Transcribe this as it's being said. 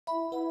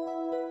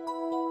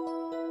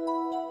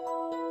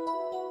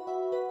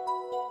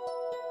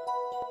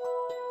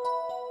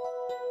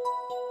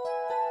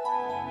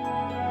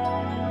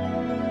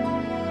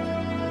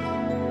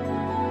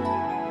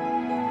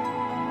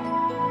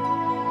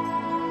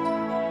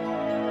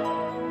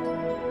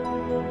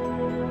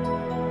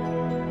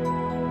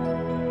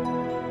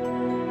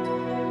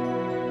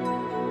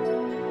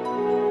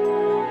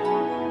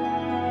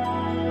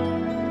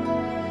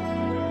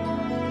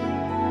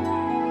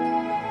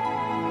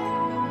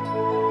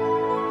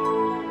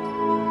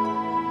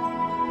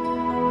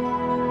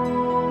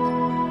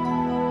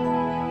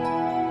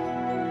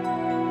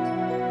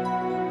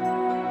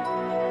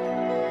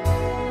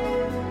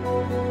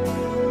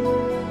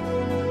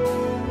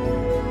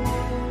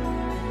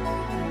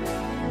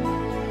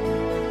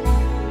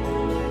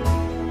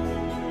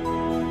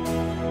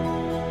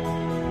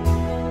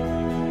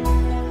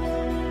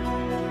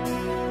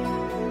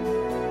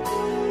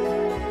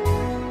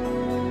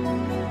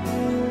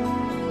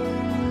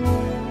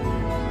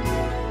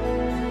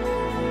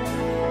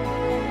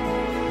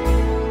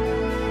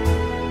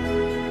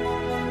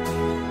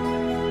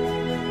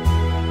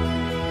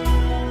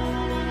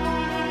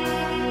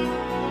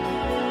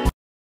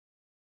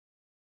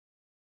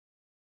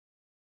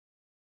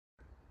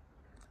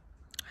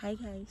Hi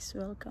guys,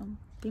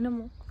 welcome. Tingnan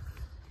mo.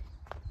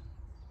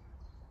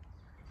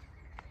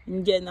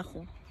 Nandiyan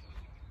ako.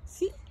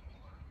 See?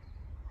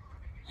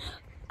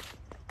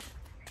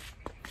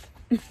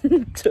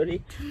 Sorry.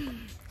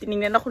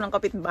 Tinignan ako ng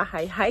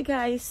kapitbahay. Hi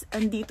guys,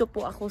 andito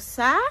po ako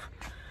sa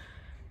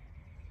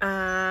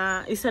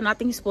isa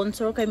nating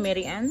sponsor kay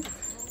Mary Ann.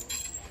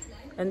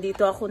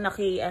 Andito ako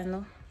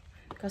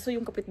kaso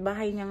yung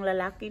kapitbahay niyang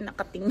lalaki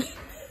nakatingin.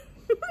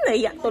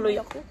 Naiyak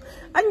tuloy ako.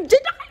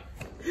 Andiyan ako!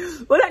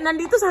 Wala,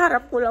 nandito sa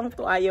harap ko lang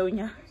to, ayaw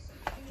niya.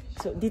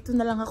 So, dito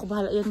na lang ako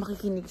bahala. Yan,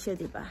 makikinig siya,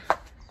 diba?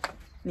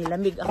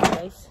 Nilamig ako,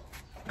 guys.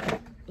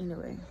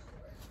 Anyway.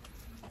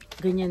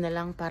 Ganyan na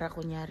lang para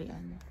kunyari,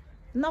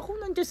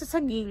 Naku, nandiyan sa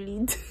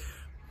gilid.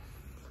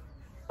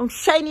 Ang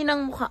shiny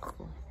ng mukha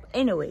ko.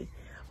 Anyway.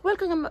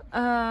 Welcome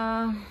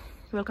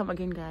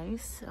again,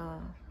 guys.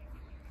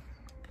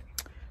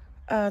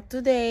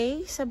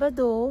 Today,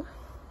 Sabado,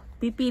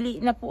 may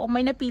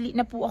napili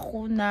na po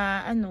ako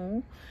na,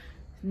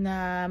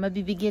 na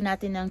mabibigyan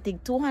natin ng tig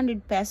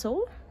 200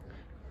 peso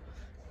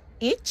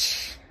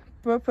each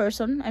per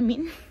person. I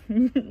mean,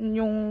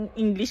 yung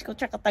English ko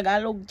tsaka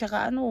Tagalog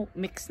tsaka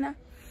mix na.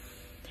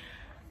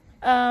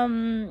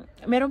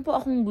 Meron po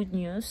akong good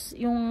news.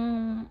 Yung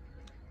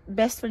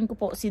best friend ko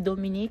po si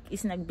Dominic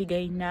is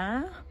nagbigay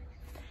na.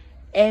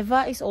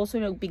 Eva is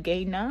also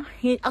nagbigay na.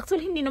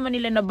 Actually, hindi naman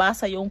nila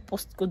nabasa yung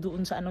post ko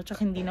doon sa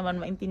tsaka hindi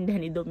naman maintindihan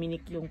ni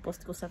Dominic yung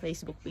post ko sa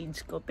Facebook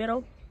page ko.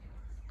 Pero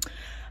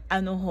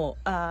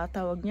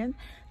tawag niyan,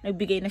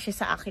 nagbigay na siya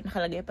sa akin,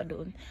 nakalagay pa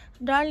doon.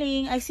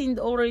 Darling, I sent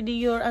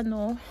already your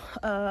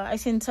I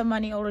sent some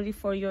money already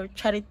for your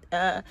charity,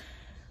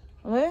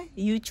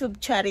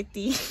 YouTube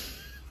charity.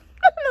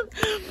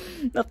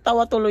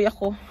 Natawa tuloy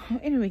ako.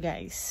 Anyway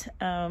guys,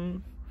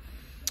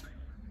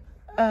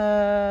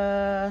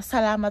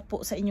 salamat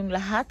po sa inyong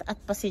lahat at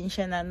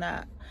pasensya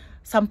na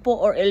 10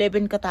 or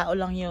 11 katao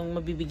lang yung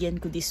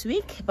mabibigyan ko this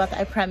week, but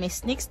I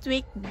promise next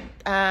week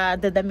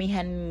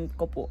dadamihan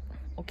ko po.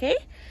 Okay?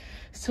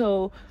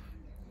 So,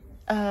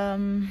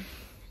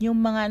 yung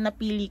mga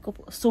napili ko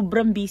po,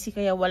 sobrang busy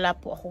kaya wala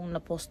po akong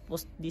na-post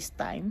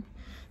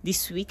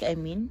this week, I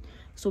mean.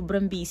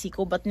 Sobrang busy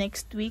ko, but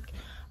next week,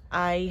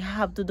 I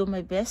have to do my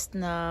best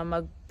na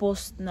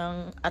mag-post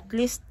ng at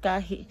least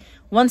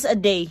once a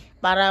day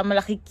para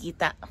malaki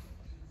kita.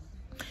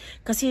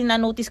 Kasi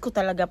na-notice ko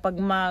talaga pag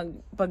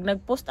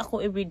nag-post ako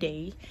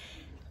everyday,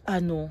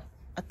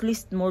 at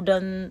least more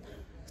than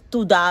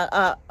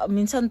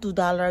minsan $2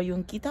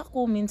 yung kita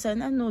ko,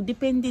 minsan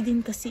depende din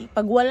kasi.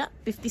 Pag wala,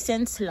 50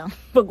 cents lang.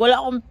 Pag wala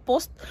akong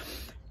post,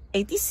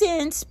 80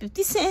 cents,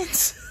 50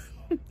 cents.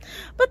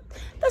 But,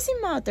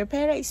 doesn't matter.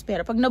 Pera is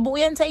pera. Pag nabuo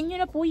yan, sa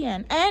inyo na po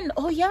yan. And,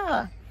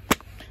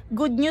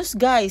 good news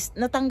guys.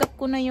 Natanggap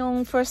ko na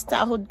yung first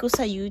sahod ko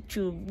sa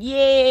YouTube.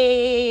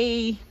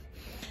 Yay!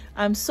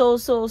 I'm so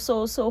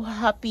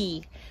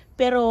happy.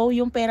 Pero,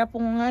 yung pera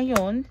po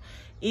ngayon,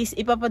 is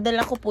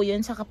ipapadala ko po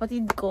yun sa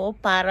kapatid ko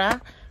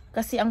para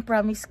kasi ang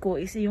promise ko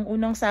is yung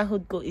unang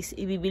sahod ko is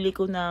ibibili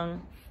ko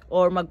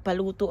or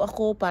magpaluto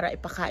ako para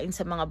ipakain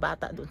sa mga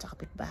bata doon sa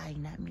kapitbahay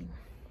namin.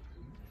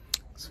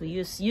 So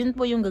yun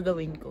po yung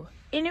gagawin ko.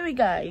 Anyway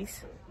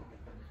guys,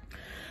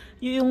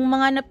 yung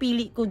mga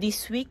napili ko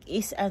this week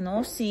is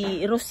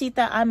si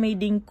Rosita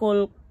Ameding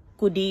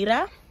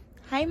Kudira.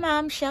 Hi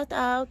ma'am, shout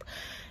out.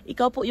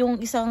 Ikaw po yung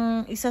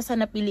isa sa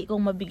napili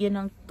kong mabigyan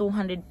ng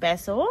 200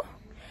 peso.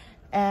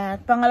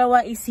 At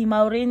pangalawa is si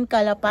Maureen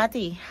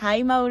Kalapati. Hi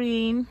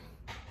Maureen.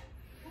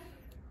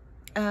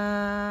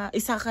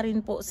 Isa ka rin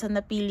po sa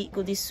napili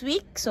ko this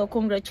week. So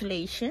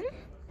congratulations.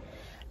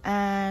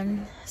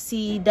 And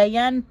si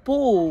Diane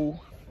Po.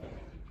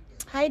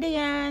 Hi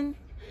Diane.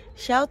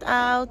 Shout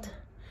out.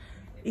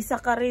 Isa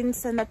ka rin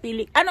sa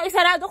napili.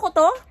 Isarado ko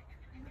to?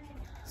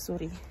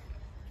 Sorry.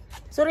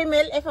 Sorry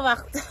Mel,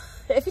 efawakt.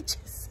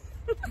 Efiches.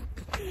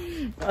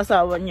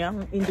 Asawa niya,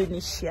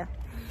 Indonesia.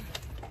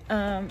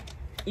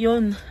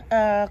 Yun,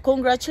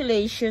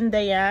 congratulations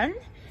Dayan.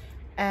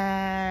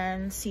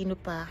 And sino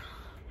pa?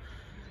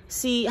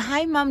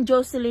 Hi Ma'am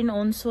Jocelyn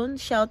Onson,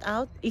 shout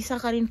out. Isa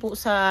ka rin po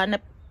sa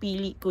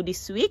napili ko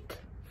this week.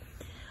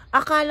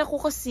 Akala ko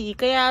kasi,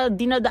 kaya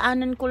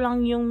dinadaanan ko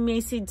lang yung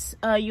message,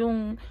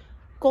 yung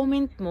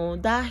comment mo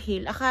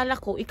dahil akala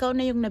ko ikaw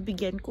na yung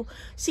nabigyan ko.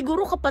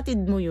 Siguro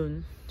kapatid mo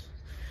yun.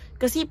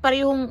 Kasi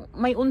parehong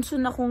may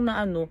unson akong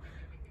na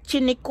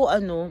chinik ko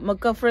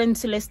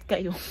magka-friends list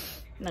kayo.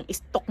 Nang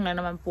stock na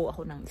naman po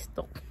ako ng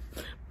stock.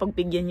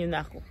 Pagbigyan nyo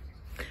na ako.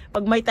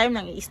 Pag may time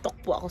nang i-stock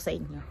po ako sa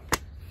inyo.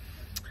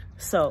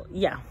 So,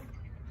 yeah.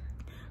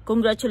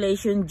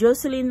 Congratulations,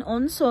 Jocelyn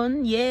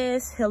Onson.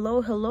 Yes,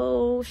 hello,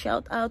 hello.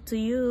 Shout out to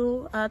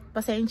you. At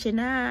pasensya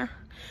na.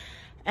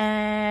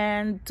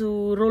 And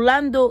to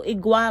Rolando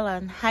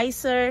Igualan. Hi,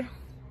 sir.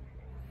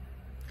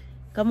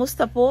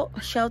 Kamusta po?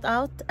 Shout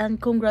out and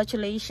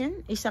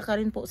congratulations. Isa ka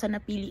rin po sa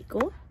napili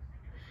ko.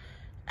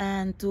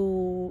 And to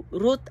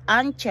Ruth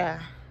Ancha.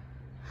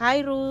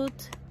 Hi,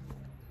 Ruth.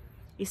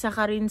 Isa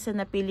ka rin sa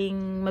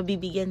napiling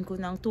mabibigyan ko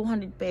ng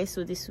 200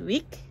 peso this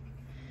week.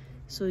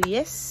 So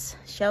yes,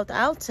 shout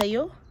out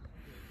sa'yo.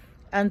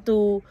 And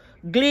to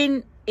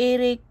Glenn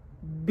Eric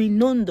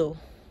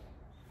Binondo.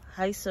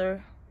 Hi,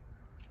 sir.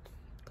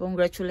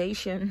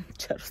 Congratulations.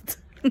 Charot.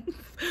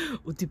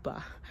 O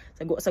diba?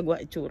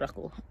 Sagwa-sagwa itsura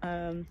ko.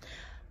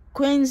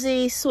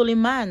 Quincy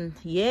Suleiman.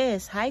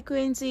 Yes. Hi,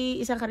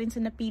 Quincy. Isa ka rin sa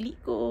napili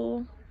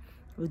ko.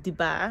 O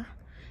diba?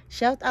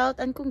 Shout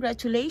out and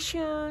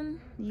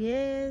congratulations.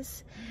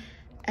 Yes.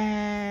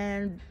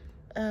 And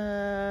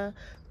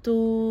to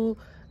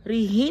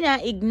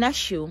Regina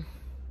Ignacio.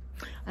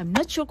 I'm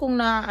not sure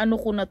kung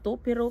ko na to,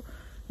 pero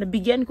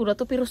nabigyan ko na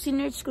to, pero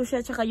sinerch ko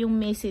siya, tsaka yung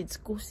message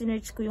ko,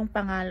 sinerch ko yung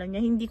pangalan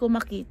niya, hindi ko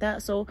makita.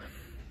 So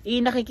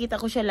nakikita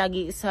ko siya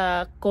lagi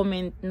sa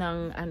comment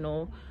ng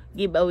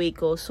giveaway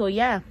ko. So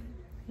yeah,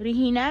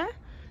 Regina,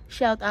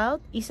 shout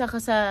out. Isa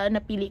ka sa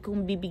napili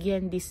kong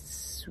bibigyan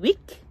this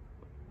week.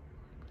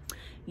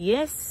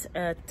 Yes,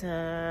 at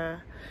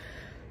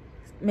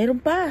meron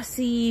pa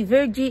si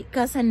Virgie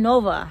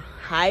Casanova.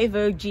 Hi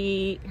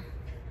Virgie.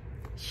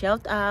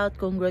 Shout out,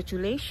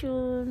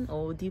 congratulations.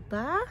 Oh, di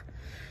ba?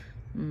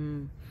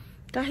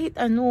 Kahit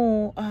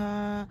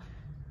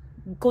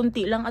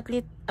konti lang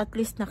at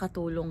least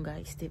nakatulong,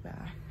 guys, di ba?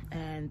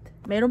 And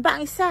meron pa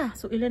ang isa.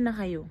 So ilan na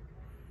kayo?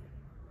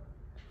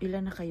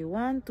 Ilan na kayo?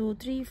 1, 2,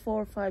 3,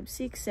 4, 5,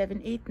 6,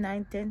 7, 8,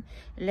 9, 10,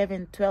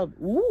 11, 12.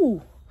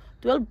 Ooh!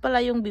 12 pala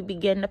yung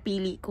bibigyan na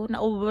pili ko.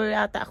 Na-over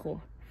yata ako.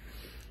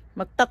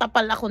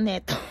 Magtatapal ako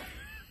neto.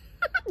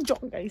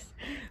 Joke, guys.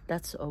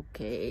 That's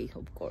okay,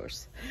 of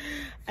course.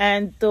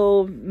 And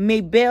to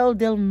Maybel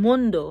Del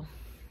Mundo.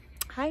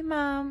 Hi,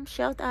 ma'am.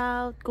 Shout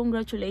out.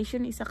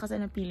 Congratulations. Isa ka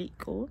sa napili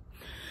ko.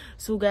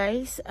 So,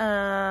 guys,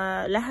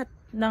 lahat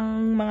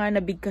ng mga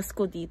nabigkas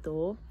ko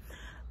dito,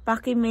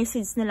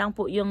 paki-message na lang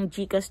po yung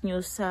GCash nyo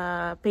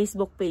sa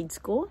Facebook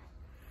page ko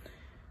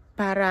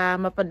para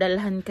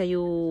mapadalhan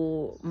kayo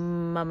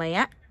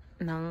mamaya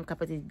ng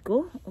kapatid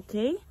ko.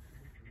 Okay?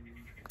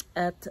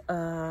 At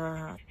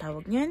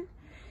tawag niyan,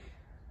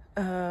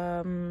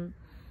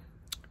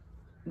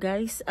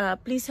 guys,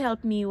 please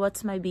help me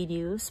watch my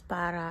videos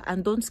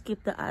and don't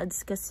skip the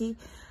ads kasi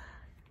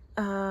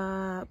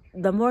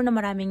the more na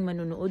maraming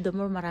manunood, the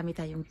more marami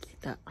tayong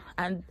kita.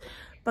 And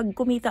pag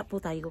kumita po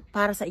tayo,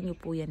 para sa inyo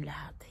po yan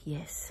lahat.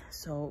 Yes.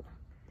 So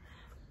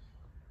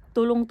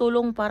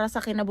tulong-tulong para sa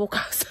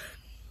kinabukasan.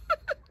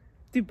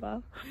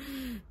 Diba?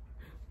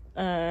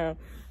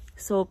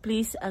 So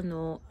please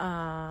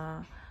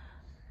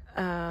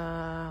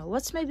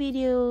watch my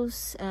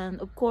videos,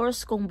 and of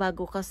course kung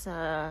bago ka sa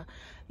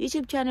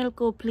YouTube channel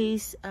ko,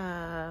 please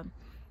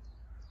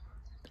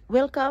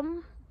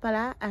welcome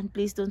pala, and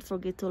please don't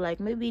forget to like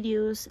my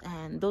videos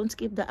and don't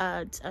skip the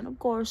ads, and of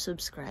course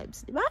subscribe,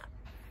 diba?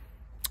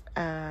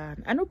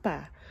 Ano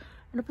pa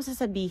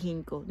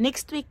sasabihin ko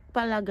next week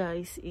pala,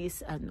 guys,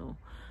 is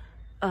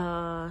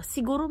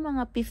siguro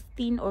mga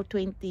 15 or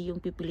 20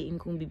 yung pipiliin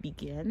kong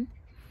bibigyan.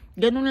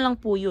 Ganun lang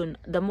po yun.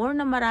 The more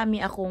na marami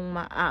akong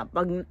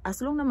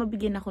as long na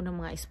mabigyan ako ng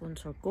mga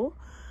sponsor ko,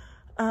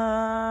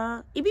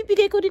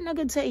 ibibigay ko din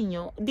agad sa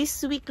inyo.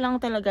 This week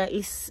lang talaga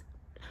is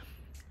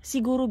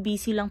siguro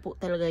busy lang po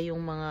talaga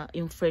yung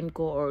friend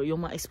ko or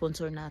yung mga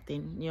sponsor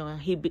natin, yung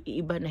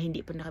iba na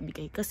hindi pa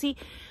nakabigay. Kasi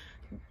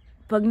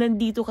pag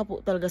nandito ka po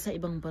talaga sa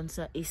ibang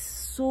bansa is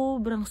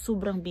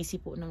sobrang busy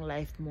po ng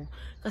life mo.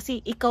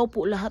 Kasi ikaw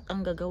po lahat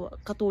ang gagawa.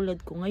 Katulad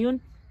ko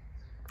ngayon,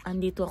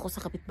 andito ako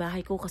sa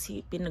kapitbahay ko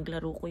kasi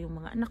pinaglaro ko yung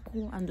mga anak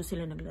ko. Ando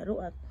sila naglaro,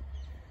 at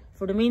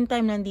for the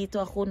meantime, nandito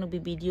ako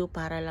nagbibideo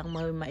para lang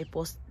may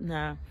maipost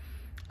na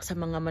sa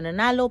mga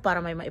mananalo,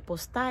 para may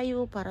maipost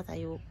tayo, para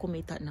tayo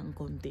kumita ng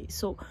konti.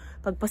 So,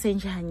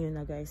 pagpasensyahan nyo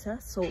na, guys, ha?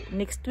 So,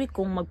 next week,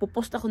 kung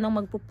magpo-post ako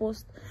ng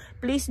magpo-post,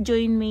 please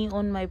join me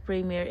on my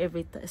premiere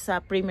sa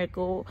premiere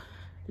ko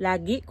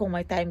lagi, kung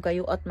may time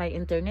kayo at may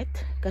internet.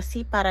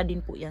 Kasi para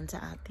din po yan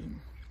sa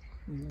atin.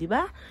 'Di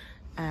ba?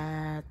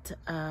 At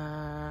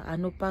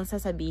ano pang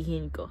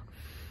sasabihin ko?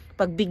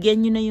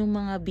 Pagbigyan nyo na yung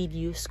mga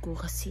videos ko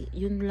kasi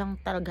yun lang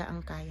talaga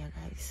ang kaya,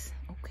 guys.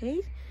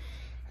 Okay?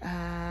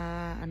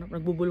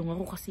 Nagbubulong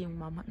ako kasi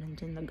yung mama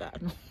nandyan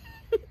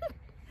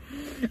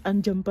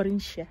andyan pa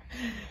rin siya.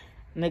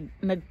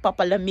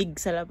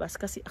 Nagpapalamig sa labas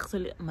kasi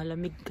actually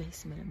malamig,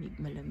 guys.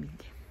 Malamig.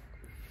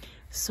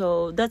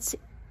 So, that's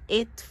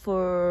it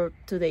for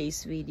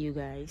today's video,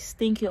 guys.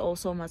 Thank you all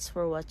so much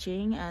for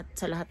watching at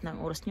sa lahat ng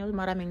oras nyo.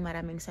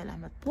 Maraming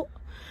salamat po.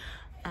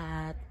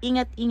 At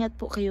ingat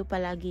po kayo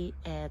palagi.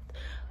 At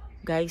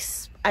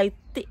guys,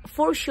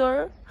 for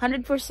sure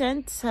 100%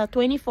 sa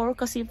 24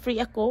 kasi free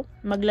ako,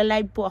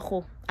 magla-live po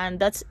ako. And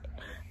that's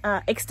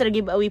extra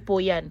giveaway po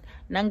yan.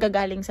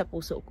 Nanggagaling sa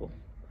puso ko.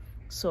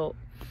 So,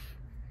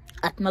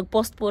 at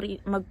mag-post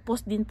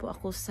din po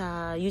ako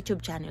sa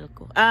YouTube channel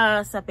ko.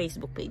 Sa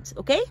Facebook page.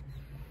 Okay?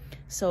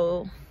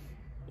 So,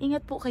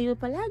 ingat po kayo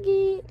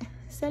palagi.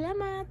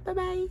 Salamat.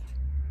 Bye-bye.